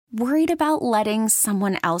Worried about letting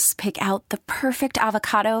someone else pick out the perfect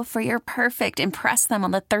avocado for your perfect impress them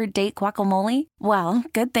on the third date guacamole? Well,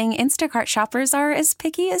 good thing Instacart shoppers are as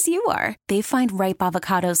picky as you are. They find ripe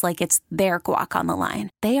avocados like it's their guac on the line.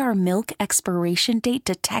 They are milk expiration date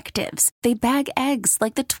detectives. They bag eggs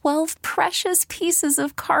like the 12 precious pieces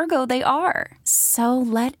of cargo they are. So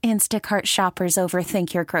let Instacart shoppers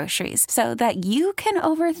overthink your groceries so that you can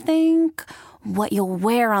overthink what you'll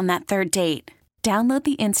wear on that third date. Download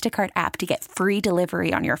the Instacart app to get free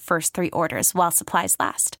delivery on your first 3 orders while supplies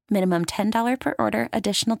last. Minimum $10 per order.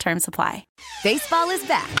 Additional terms apply. Baseball is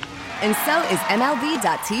back, and so is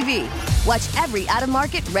MLB.tv. Watch every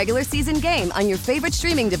out-of-market regular season game on your favorite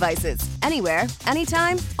streaming devices. Anywhere,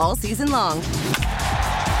 anytime, all season long.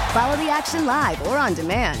 Follow the action live or on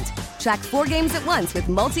demand. Track 4 games at once with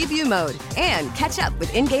multi-view mode and catch up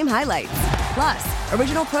with in-game highlights. Plus,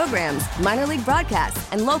 original programs, minor league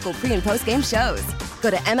broadcasts, and local pre- and post-game shows. Go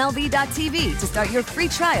to MLB.tv to start your free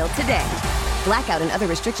trial today. Blackout and other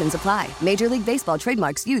restrictions apply. Major League Baseball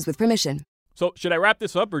trademarks used with permission. So should I wrap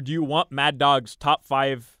this up, or do you want Mad Dog's top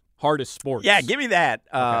 5 hardest sports? Yeah, give me that.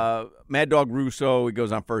 Okay. Mad Dog Russo, he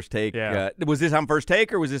goes on First Take. Yeah. Was this on First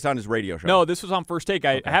Take, or was this on his radio show? No, this was on First Take.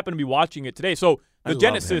 I happened to be watching it today. So the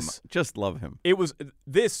genesis, just love him. It was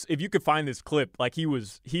this. If you could find this clip, like he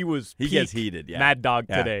gets heated. Yeah. Mad Dog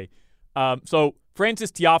today. So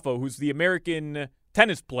Frances Tiafoe, who's the American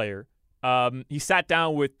tennis player, he sat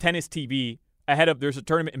down with Tennis TV ahead of. There's a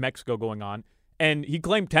tournament in Mexico going on, and he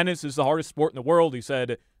claimed tennis is the hardest sport in the world. He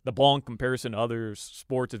said the ball in comparison to other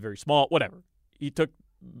sports is very small. Whatever. He took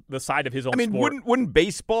the side of his own sport. Wouldn't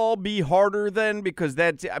baseball be harder then? Because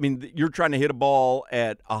you're trying to hit a ball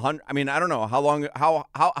at 100. I mean, I don't know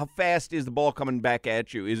how fast is the ball coming back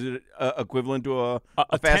at you? Is it equivalent to a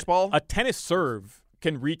fastball? A tennis serve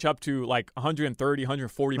can reach up to like 130,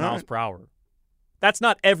 140 miles per hour. That's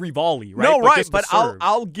not every volley, right? No, right. But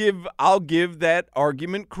I'll give that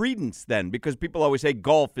argument credence then, because people always say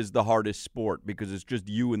golf is the hardest sport because it's just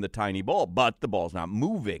you and the tiny ball, but the ball's not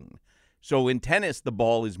moving. So in tennis, the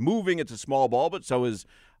ball is moving. It's a small ball, but so is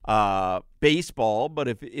baseball. But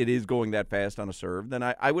if it is going that fast on a serve, then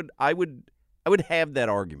I would have that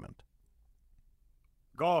argument.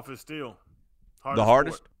 Golf is still the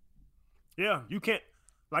hardest. Sport. Yeah, you can't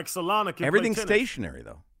like Solana can. Everything's play tennis, stationary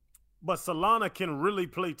though. But Solana can really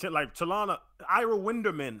play tennis. Like Solana, Ira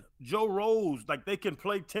Winderman, Joe Rose, like they can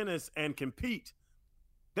play tennis and compete.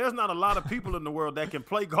 There's not a lot of people in the world that can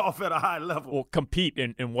play golf at a high level. Well, compete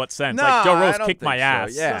in what sense? No, like Joe Rose I don't kicked my think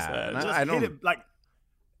ass. so. Yeah, just I don't. hit it. Like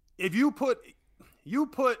if you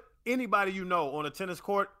put anybody you know on a tennis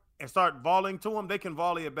court and start volleying to them, they can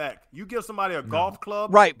volley it back. You give somebody a golf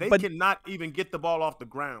club, right? They cannot even get the ball off the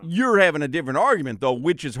ground. You're having a different argument though.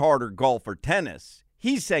 Which is harder, golf or tennis?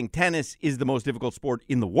 He's saying tennis is the most difficult sport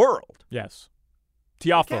in the world. Yes.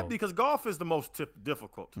 Tiafoe. Because golf is the most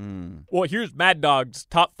difficult. Well, here's Mad Dog's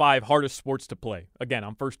top 5 hardest sports to play. Again,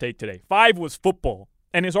 on First Take today. 5 was football.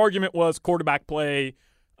 And his argument was quarterback play,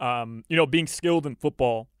 being skilled in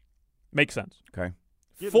football. Makes sense. Okay.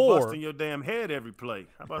 Getting 4. busting your damn head every play.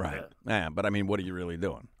 How about that? Yeah, but I mean, what are you really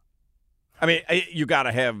doing? I mean, you got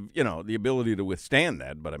to have, the ability to withstand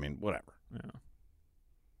that, but I mean, whatever. Yeah.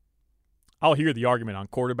 I'll hear the argument on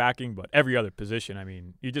quarterbacking, but every other position, I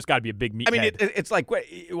mean, you just got to be a big meathead. I mean, it's like what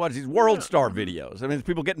these World Star videos. I mean, it's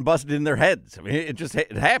people getting busted in their heads. I mean,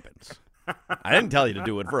 it happens. I didn't tell you to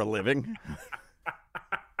do it for a living.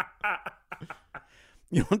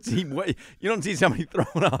 You don't see somebody throwing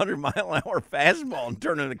a 100-mile-an-hour fastball and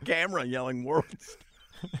turning to the camera and yelling "World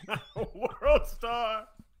Star." World Star.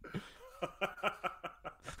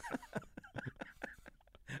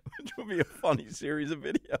 Which would be a funny series of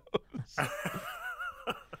videos.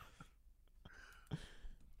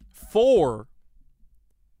 4,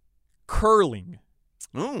 curling.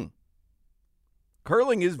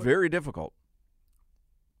 Curling is very difficult.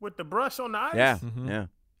 With the brush on the ice? Yeah, yeah. You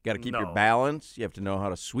got to keep your balance. You have to know how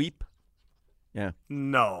to sweep. Yeah.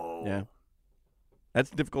 No. Yeah.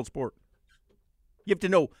 That's a difficult sport. You have to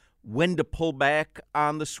know when to pull back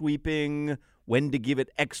on the sweeping, when to give it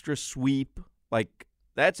extra sweep. Like,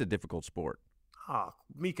 that's a difficult sport.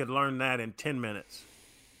 We could learn that in 10 minutes.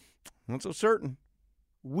 Not so certain.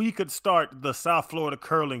 We could start the South Florida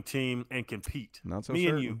curling team and compete. Not so Me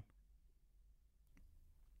certain. and you.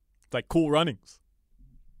 It's like Cool Runnings.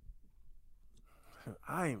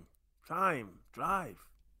 Time, drive.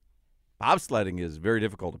 Bobsledding is very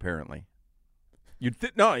difficult, apparently. You'd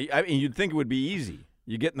think it would be easy.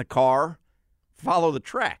 You get in the car, follow the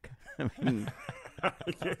track. I mean, I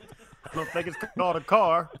don't think it's called a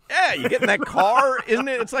car. Yeah, you get in that car, isn't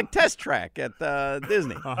it? It's like Test Track at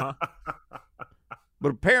Disney. Uh-huh. But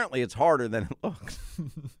apparently it's harder than it looks.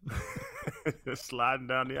 Sliding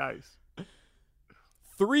down the ice.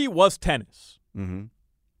 3 was tennis. Mm-hmm.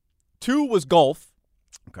 2 was golf.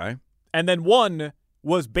 Okay. And then 1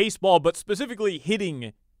 was baseball, but specifically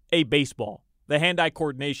hitting a baseball. The hand-eye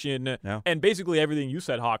coordination and basically everything you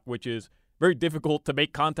said, Hawk, which is very difficult to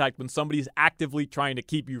make contact when somebody's actively trying to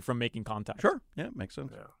keep you from making contact. Sure. Yeah, makes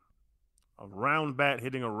sense. Yeah. A round bat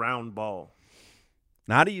hitting a round ball.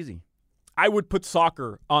 Not easy. I would put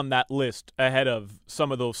soccer on that list ahead of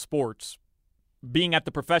some of those sports. Being at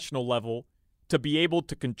the professional level, to be able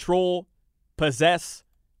to control, possess,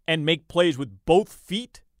 and make plays with both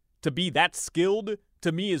feet, to be that skilled,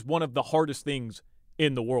 to me is one of the hardest things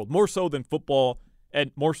in the world. More so than football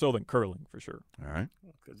and more so than curling, for sure. All right.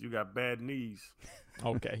 Because you got bad knees.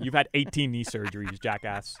 Okay. You've had 18 knee surgeries,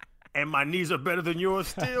 jackass. And my knees are better than yours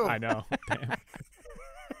still. I know. Damn.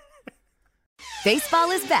 Baseball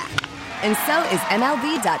is back, and so is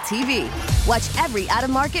MLB.tv. Watch every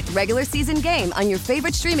out-of-market regular season game on your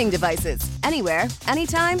favorite streaming devices, anywhere,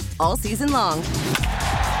 anytime, all season long.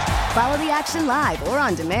 Follow the action live or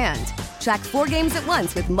on demand. Track 4 games at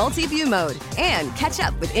once with multi-view mode and catch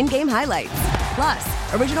up with in-game highlights.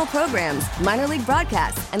 Plus, original programs, minor league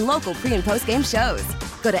broadcasts, and local pre- and post-game shows.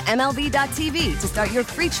 Go to MLB.tv to start your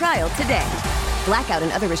free trial today. Blackout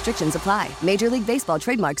and other restrictions apply. Major League Baseball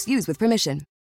trademarks used with permission.